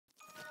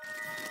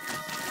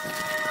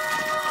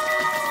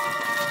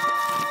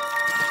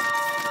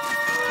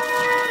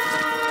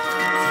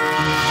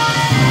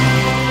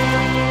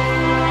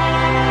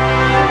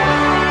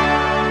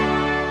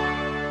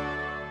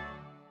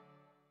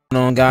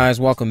on, guys?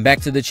 Welcome back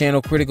to the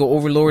channel. Critical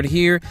Overlord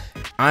here.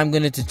 I'm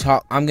gonna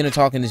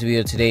talk in this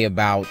video today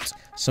about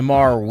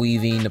Samara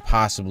Weaving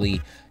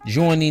possibly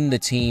joining the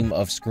team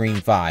of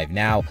Scream 5.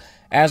 Now,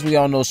 as we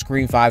all know,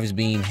 Scream 5 is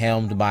being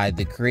helmed by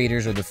the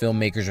creators or the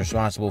filmmakers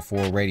responsible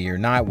for Ready or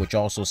Not, which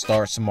also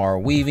stars Samara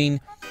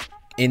Weaving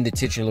in the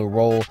titular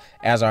role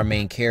as our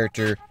main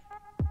character,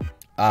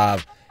 being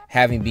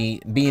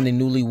a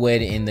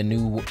newlywed in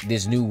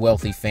this new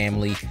wealthy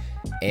family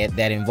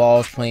that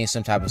involves playing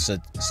some type of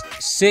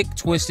sick,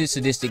 twisted,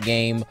 sadistic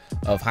game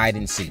of hide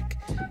and seek.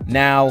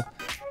 Now,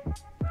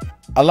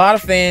 a lot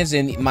of fans,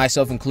 and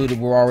myself included,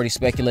 were already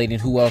speculating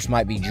who else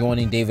might be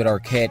joining David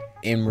Arquette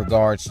in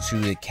regards to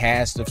the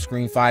cast of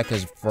Scream 5,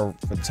 because for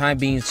the time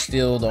being,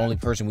 still the only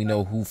person we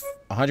know who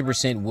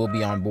 100% will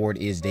be on board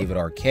is David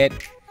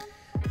Arquette.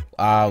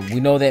 We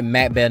know that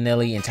Matt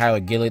Bellinelli and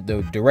Tyler Gillett,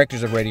 the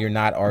directors of Ready or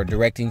Not, are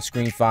directing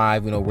Scream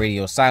 5. We know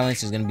Radio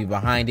Silence is going to be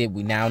behind it.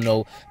 We now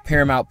know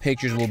Paramount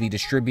Pictures will be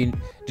distributing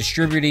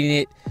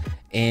it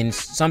in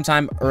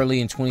sometime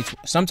in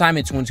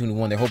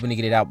 2021. They're hoping to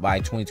get it out by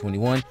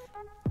 2021.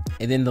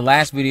 And then the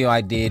last video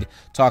I did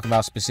talk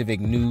about specific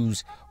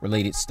news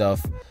related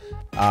stuff.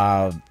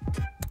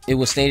 It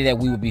was stated that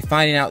we would be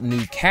finding out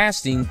new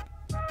casting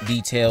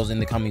details in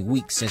the coming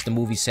weeks, since the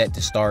movie's set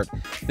to start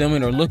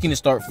filming or looking to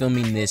start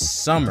filming this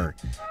summer.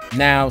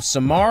 Now,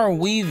 Samara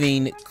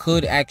Weaving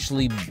could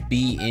actually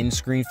be in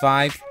Scream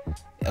 5.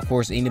 Of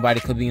course, anybody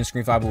could be in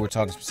Scream 5, but we're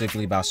talking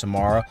specifically about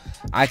Samara.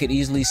 I could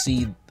easily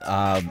see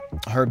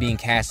her being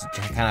cast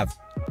to kind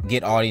of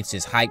get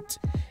audiences hyped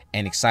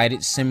and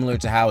excited, similar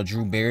to how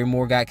Drew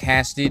Barrymore got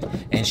casted,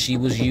 and she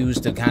was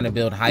used to kind of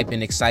build hype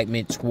and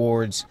excitement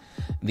towards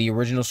the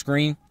original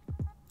Scream.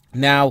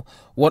 Now,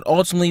 what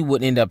ultimately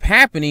would end up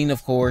happening,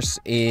 of course,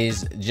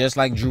 is just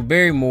like Drew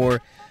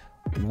Barrymore,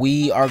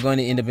 we are going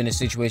to end up in a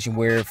situation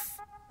where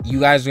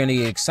you guys are going to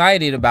get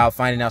excited about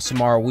finding out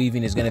Samara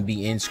Weaving is going to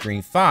be in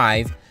Scream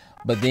 5,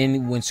 but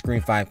then when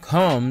Scream 5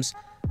 comes,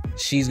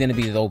 she's going to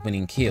be the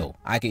opening kill.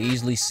 I could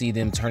easily see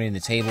them turning the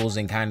tables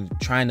and kind of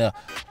trying to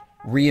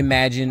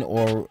reimagine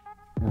or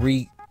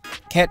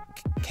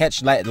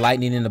catch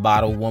lightning in the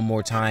bottle one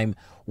more time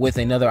with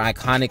another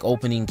iconic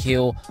opening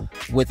kill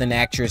with an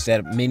actress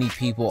that many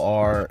people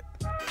are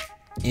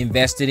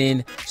invested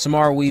in.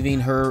 Samara Weaving,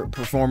 her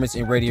performance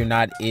in Ready or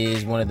Not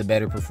is one of the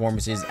better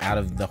performances out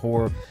of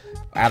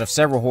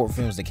several horror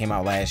films that came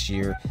out last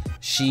year.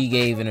 She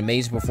gave an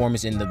amazing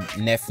performance in the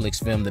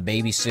Netflix film The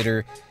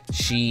Babysitter.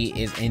 She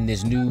is in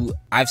this new,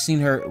 I've seen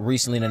her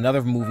recently in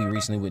another movie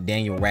recently with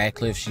Daniel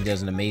Radcliffe. She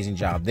does an amazing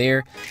job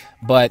there.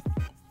 But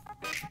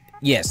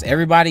yes,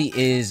 everybody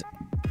is,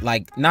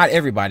 like, not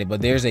everybody,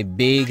 but there's a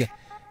big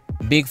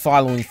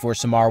following for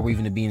Samara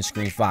Weaving to be in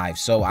Scream 5.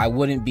 So I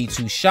wouldn't be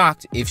too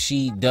shocked if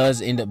she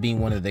does end up being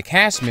one of the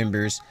cast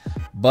members.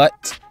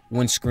 But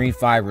when Scream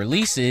 5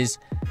 releases,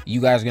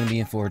 you guys are going to be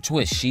in for a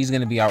twist. She's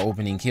going to be our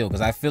opening kill,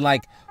 because I feel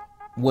like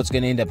what's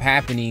going to end up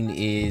happening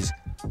is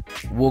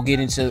we'll get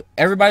into,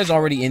 everybody's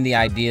already in the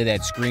idea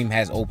that Scream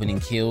has opening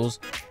kills.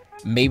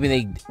 Maybe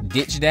they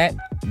ditch that,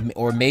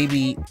 or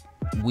maybe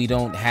we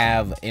don't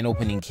have an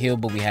opening kill,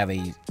 but we have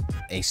a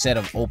set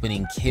of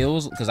opening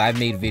kills, because I've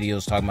made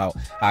videos talking about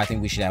how I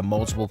think we should have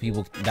multiple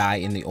people die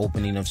in the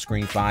opening of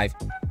Scream 5.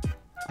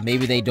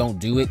 Maybe they don't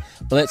do it,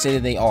 but let's say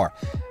that they are.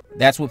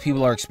 That's what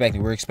people are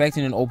expecting. We're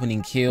expecting an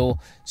opening kill,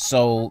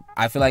 so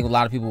I feel like a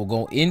lot of people will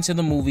go into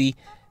the movie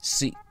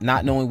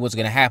not knowing what's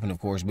going to happen, of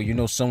course, but you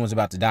know someone's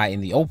about to die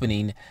in the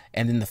opening,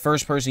 and then the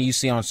first person you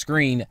see on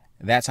screen,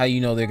 that's how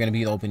you know they're going to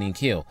be the opening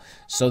kill.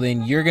 So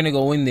then you're going to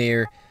go in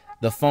there,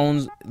 the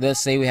phones, let's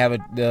say we have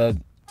the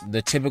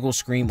typical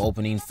Scream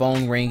opening,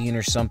 phone ringing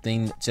or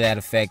something to that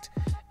effect,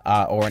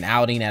 or an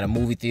outing at a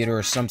movie theater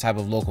or some type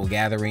of local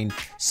gathering.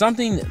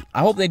 Something,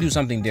 I hope they do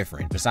something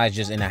different besides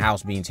just in a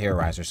house being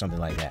terrorized or something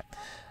like that.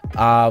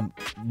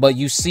 But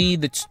you see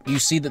that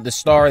the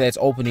star that's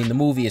opening the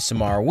movie is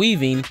Samara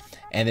Weaving,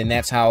 and then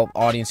that's how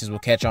audiences will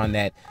catch on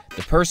that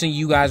the person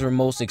you guys were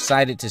most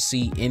excited to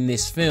see in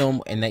this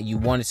film, and that you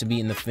wanted to be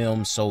in the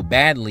film so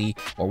badly,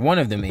 or one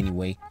of them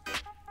anyway,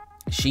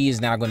 she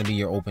is now going to be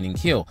your opening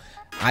kill.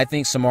 I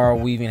think Samara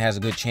Weaving has a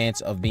good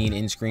chance of being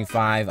in Scream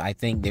 5. I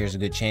think there's a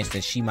good chance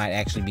that she might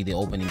actually be the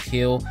opening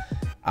kill.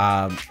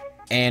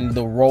 And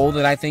the role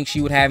that I think she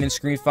would have in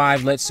Scream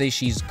 5, let's say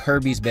she's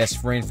Kirby's best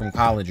friend from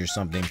college or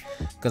something.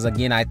 Because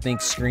again, I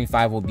think Scream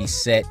 5 will be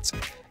set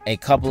a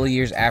couple of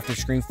years after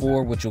Scream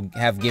 4, which will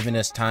have given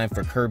us time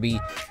for Kirby.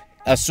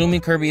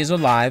 Assuming Kirby is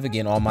alive,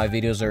 again, all my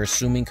videos are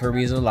assuming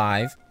Kirby is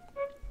alive.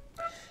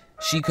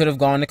 She could have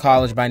gone to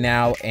college by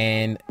now,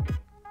 and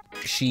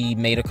she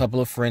made a couple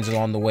of friends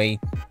along the way.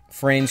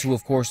 Friends who,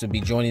 of course, would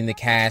be joining the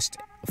cast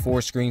for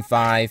Scream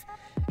 5.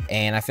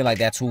 And I feel like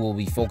that's who we'll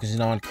be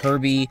focusing on.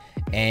 Kirby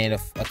and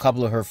a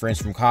couple of her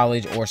friends from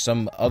college, or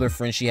some other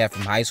friends she had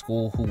from high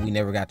school who we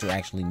never got to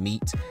actually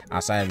meet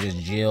outside of just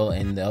Jill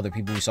and the other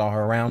people we saw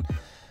her around.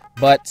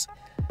 But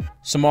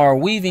Samara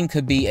Weaving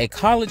could be a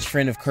college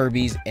friend of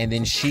Kirby's, and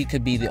then she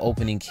could be the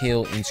opening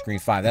kill in Scream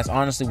 5. That's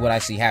honestly what I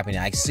see happening.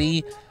 I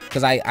see,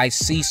 because I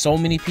see so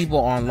many people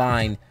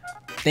online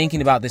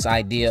thinking about this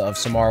idea of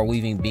Samara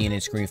Weaving being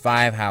in Scream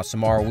 5, how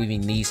Samara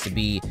Weaving needs to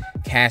be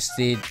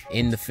casted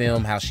in the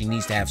film, how she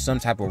needs to have some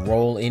type of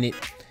role in it,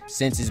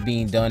 since it's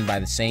being done by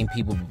the same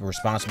people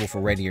responsible for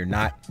Ready or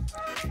Not.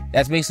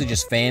 That's basically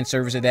just fan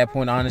service at that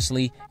point,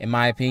 honestly, in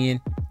my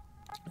opinion.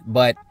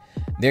 But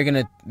they're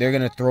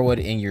gonna throw it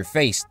in your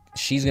face.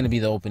 She's gonna be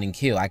the opening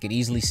kill. I could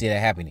easily see that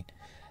happening.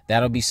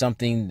 That'll be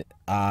something,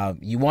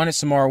 you wanted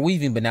Samara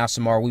Weaving, but now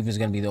Samara Weaving is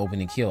going to be the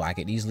opening kill. I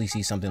could easily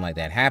see something like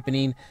that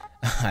happening.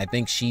 I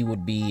think she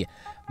would be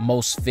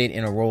most fit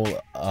in a role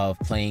of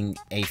playing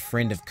a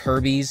friend of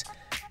Kirby's.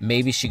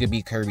 Maybe she could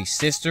be Kirby's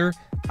sister.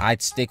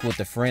 I'd stick with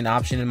the friend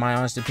option, in my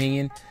honest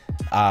opinion.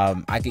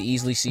 I could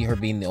easily see her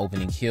being the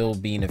opening kill,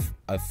 being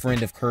a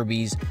friend of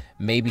Kirby's.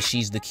 Maybe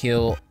she's the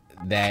kill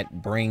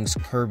that brings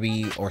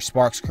Kirby or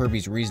sparks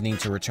Kirby's reasoning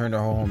to return to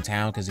her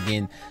hometown, because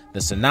again,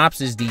 the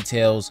synopsis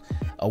details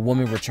a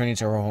woman returning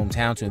to her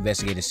hometown to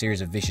investigate a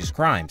series of vicious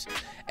crimes.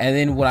 And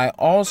then what I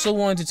also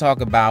wanted to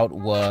talk about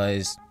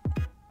was,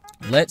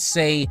 let's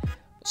say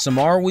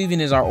Samara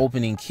Weaving is our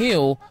opening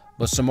kill,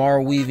 but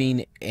Samara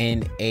Weaving,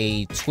 in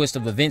a twist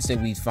of events that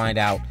we find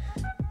out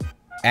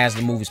as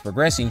the movie's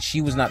progressing,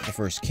 she was not the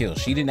first kill.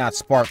 She did not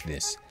spark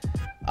this.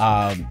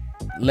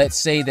 Let's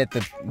say that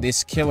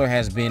this killer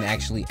has been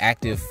actually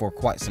active for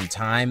quite some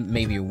time,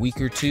 maybe a week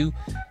or two,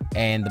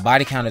 and the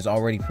body count is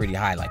already pretty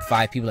high. Like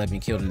 5 people have been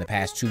killed in the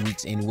past 2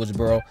 weeks in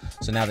Woodsboro.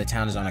 So now the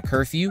town is on a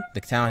curfew.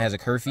 The town has a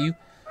curfew.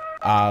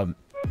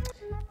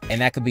 And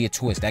that could be a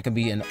twist. That could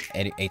be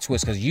a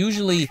twist, because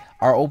usually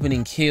our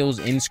opening kills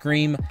in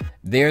Scream,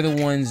 they're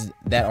the ones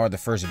that are the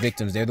first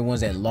victims. They're the ones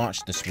that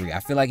launched the spree.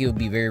 I feel like it would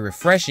be very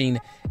refreshing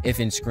if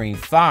in Scream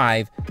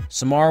 5,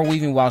 Samara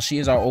Weaving, while she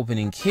is our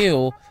opening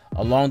kill,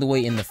 along the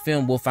way in the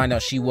film, we'll find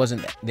out she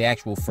wasn't the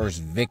actual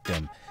first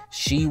victim.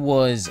 She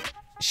was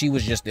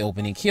just the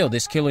opening kill.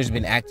 This killer's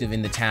been active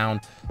in the town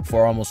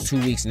for almost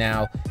 2 weeks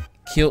now,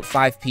 killed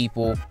 5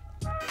 people.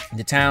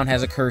 The town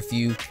has a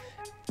curfew.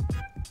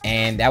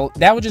 And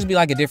that would just be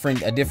like a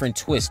different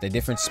twist, a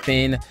different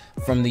spin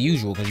from the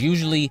usual. Because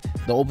usually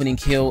the opening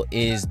kill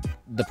is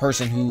the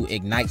person who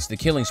ignites the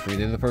killing spree.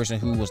 They're the person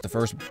who was the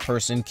first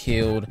person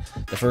killed,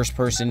 the first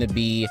person to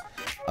be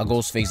a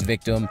Ghostface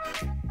victim.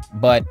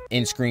 But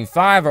in Scream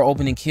 5, our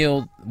opening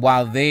kill,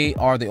 while they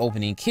are the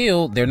opening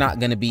kill, they're not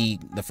going to be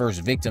the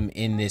first victim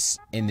in this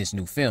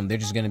new film. They're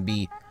just going to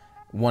be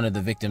one of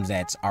the victims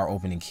that's our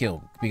opening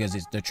kill, because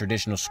it's the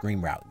traditional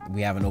Scream route.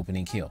 We have an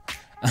opening kill.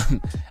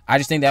 I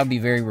just think that would be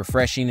very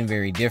refreshing and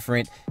very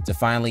different to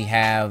finally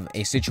have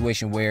a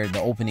situation where the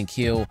opening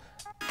kill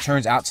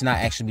turns out to not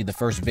actually be the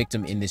first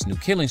victim in this new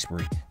killing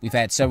spree. We've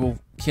had several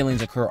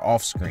killings occur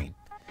off screen.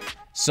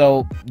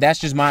 So that's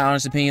just my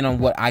honest opinion on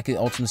what I could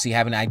ultimately see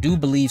happen. I do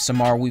believe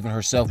Samara Weaving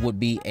herself would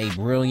be a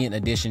brilliant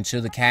addition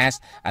to the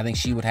cast. I think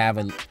she would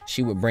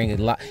bring a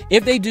lot.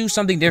 If they do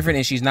something different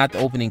and she's not the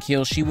opening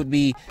kill, she would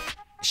just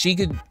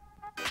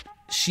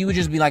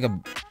be like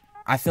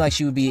I feel like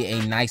she would be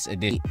a nice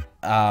addition.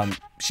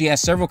 She has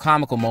several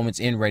comical moments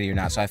in Ready or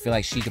Not, so I feel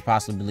like she could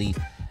possibly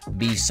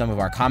be some of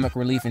our comic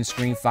relief in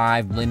Scream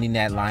 5, blending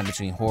that line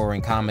between horror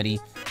and comedy.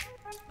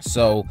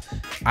 So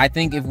I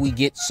think if we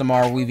get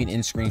Samara Weaving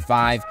in Scream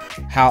 5,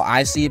 how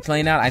I see it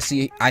playing out, I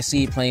see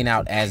it playing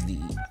out as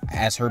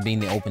her being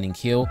the opening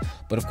kill.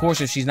 But of course,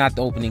 if she's not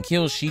the opening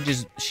kill, she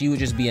would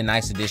just be a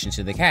nice addition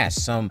to the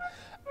cast.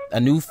 A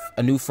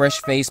new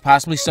fresh face,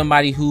 possibly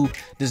somebody who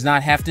does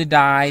not have to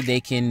die. They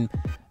can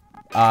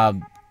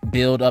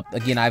build up.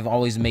 Again, I've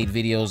always made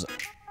videos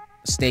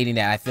stating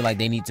that I feel like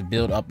they need to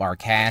build up our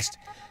cast,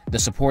 the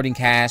supporting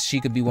cast. She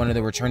could be one of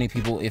the returning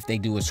people if they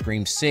do a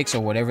Scream 6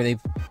 or whatever they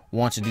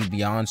want to do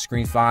beyond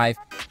Scream 5.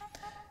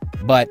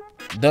 But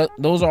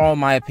those are all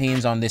my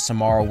opinions on this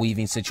Samara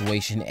Weaving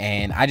situation,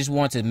 and I just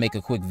wanted to make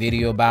a quick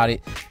video about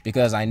it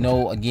because I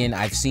know, again,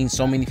 I've seen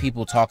so many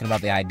people talking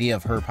about the idea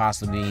of her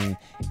possibly being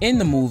in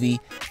the movie,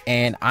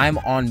 and I'm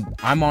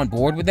on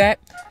board with that.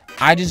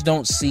 I just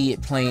don't see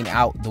it playing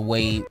out the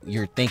way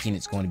you're thinking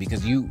it's going to,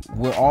 because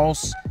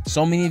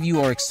so many of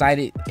you are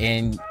excited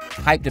and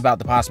hyped about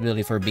the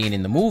possibility of her being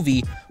in the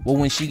movie. Well,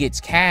 when she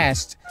gets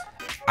cast,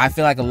 I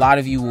feel like a lot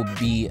of you will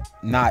be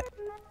not.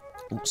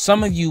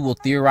 Some of you will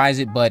theorize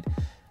it, but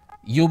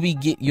you'll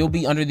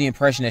be under the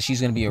impression that she's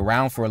going to be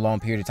around for a long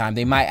period of time.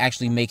 They might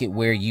actually make it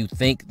where you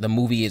think the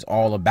movie is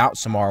all about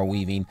Samara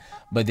Weaving,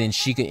 but then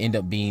she could end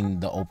up being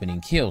the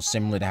opening kill,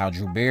 similar to how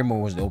Drew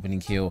Barrymore was the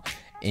opening kill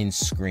in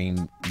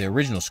Scream, the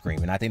original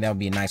Scream. And I think that would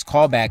be a nice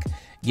callback,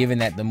 given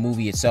that the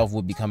movie itself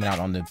would be coming out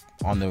on the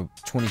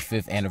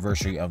 25th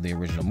anniversary of the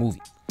original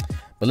movie.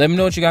 But let me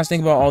know what you guys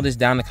think about all this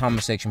down in the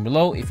comment section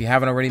below. If you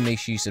haven't already, make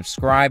sure you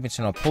subscribe and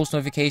turn on post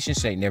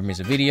notifications so you never miss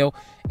a video.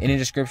 In the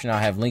description, I'll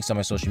have links on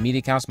my social media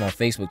accounts. I'm on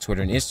Facebook,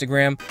 Twitter, and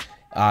Instagram.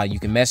 You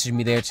can message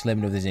me there to let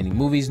me know if there's any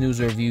movies,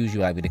 news, or reviews you'd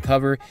like me to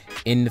cover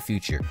in the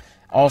future.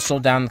 Also,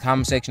 down in the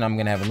comment section, I'm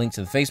going to have a link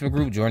to the Facebook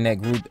group. Join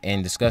that group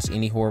and discuss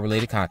any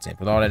horror-related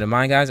content. With all that in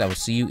mind, guys, I will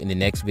see you in the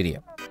next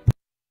video.